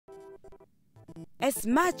As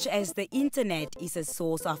much as the internet is a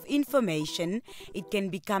source of information, it can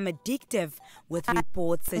become addictive, with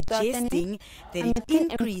reports suggesting that it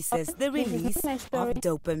increases the release of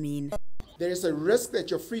dopamine. There is a risk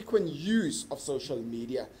that your frequent use of social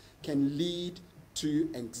media can lead to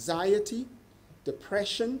anxiety,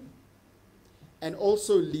 depression, and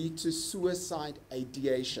also lead to suicide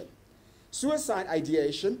ideation. Suicide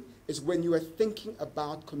ideation is when you are thinking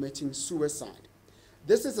about committing suicide.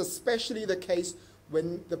 This is especially the case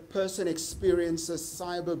when the person experiences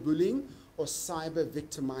cyberbullying or cyber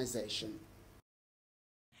victimization.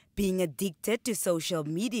 Being addicted to social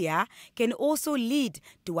media can also lead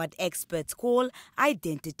to what experts call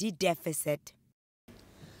identity deficit.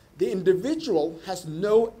 The individual has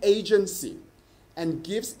no agency and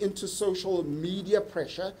gives into social media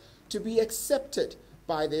pressure to be accepted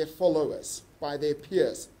by their followers, by their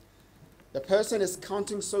peers. The person is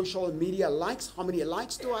counting social media likes. How many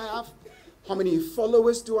likes do I have? How many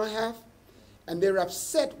followers do I have? And they're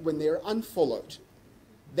upset when they're unfollowed.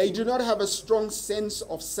 They do not have a strong sense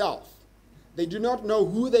of self. They do not know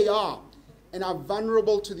who they are and are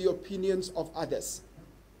vulnerable to the opinions of others.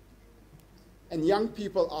 And young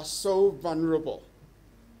people are so vulnerable.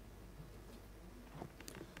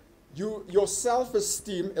 Your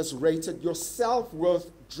self-esteem is rated, your self-worth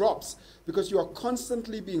drops because you are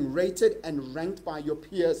constantly being rated and ranked by your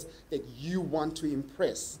peers that you want to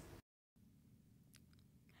impress.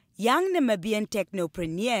 Young Namibian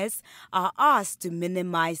technopreneurs are asked to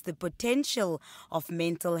minimize the potential of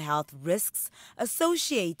mental health risks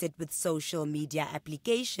associated with social media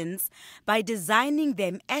applications by designing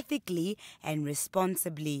them ethically and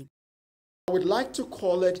responsibly. I would like to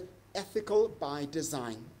call it ethical by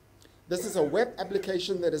design. This is a web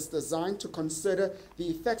application that is designed to consider the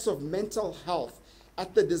effects of mental health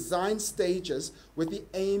at the design stages with the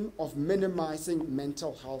aim of minimizing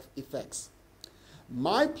mental health effects.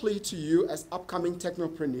 My plea to you as upcoming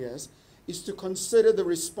technopreneurs is to consider the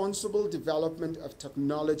responsible development of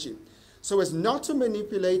technology so as not to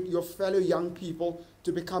manipulate your fellow young people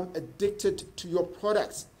to become addicted to your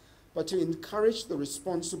products, but to encourage the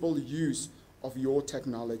responsible use of your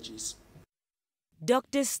technologies.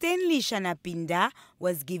 Dr. Stanley Shanapinda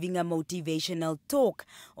was giving a motivational talk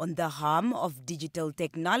on the harm of digital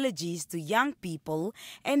technologies to young people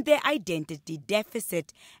and their identity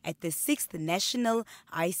deficit at the 6th National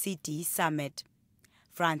ICT Summit.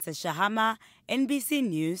 Francis Shahama, NBC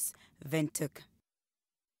News, Windhoek.